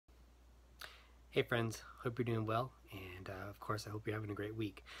Hey friends, hope you're doing well, and of course I hope you're having a great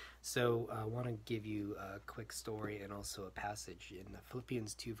week. So I want to give you a quick story and also a passage. In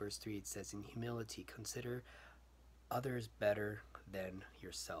Philippians 2 verse 3 it says, "In humility consider others better than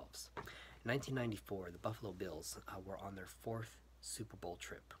yourselves." In 1994, the Buffalo Bills were on their fourth Super Bowl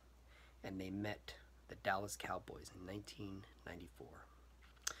trip, and they met the Dallas Cowboys in 1994.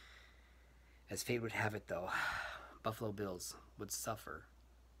 As fate would have it though, Buffalo Bills would suffer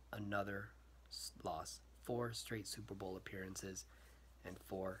another loss, 4 straight Super Bowl appearances and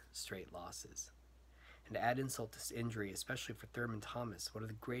 4 straight losses. And to add insult to injury, especially for Thurman Thomas, one of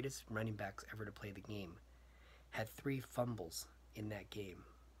the greatest running backs ever to play the game, had 3 fumbles in that game.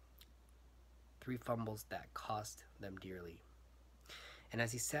 3 fumbles that cost them dearly. And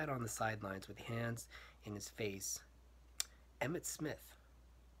as he sat on the sidelines with hands in his face, Emmitt Smith,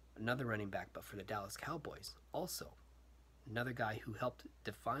 another running back but for the Dallas Cowboys, also another guy who helped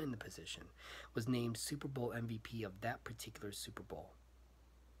define the position, was named Super Bowl MVP of that particular Super Bowl,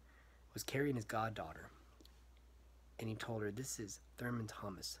 was carrying his goddaughter, and he told her, "This is Thurman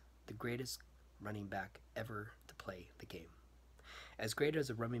Thomas, the greatest running back ever to play the game." As great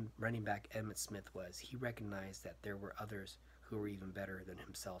as a running back Emmitt Smith was, he recognized that there were others who were even better than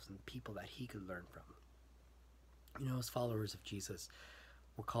himself and people that he could learn from. You know, as followers of Jesus,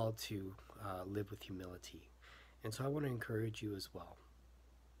 we're called to live with humility. And so I want to encourage you as well.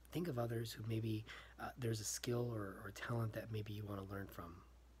 Think of others who maybe there's a skill or talent that maybe you want to learn from.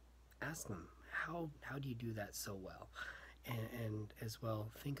 Ask them, how do you do that so well? And as well,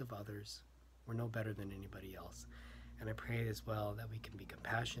 think of others. We're no better than anybody else. And I pray as well that we can be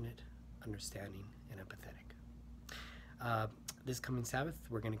compassionate, understanding, and empathetic. This coming Sabbath,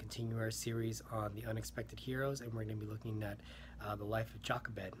 we're going to continue our series on the unexpected heroes, and we're going to be looking at the life of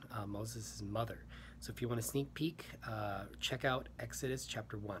Jochebed, Moses' mother. So if you want a sneak peek, check out Exodus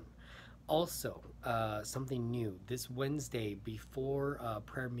chapter 1. Also, something new, this Wednesday before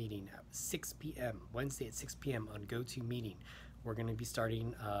prayer meeting at 6 p.m., Wednesday at 6 p.m. on GoToMeeting, we're going to be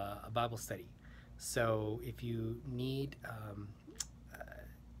starting a Bible study. So if you need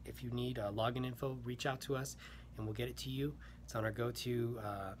login info, reach out to us and we'll get it to you. It's on our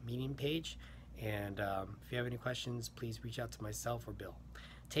GoToMeeting page. And if you have any questions, please reach out to myself or Bill.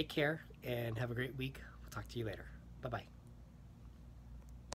 Take care and have a great week. We'll talk to you later. Bye-bye.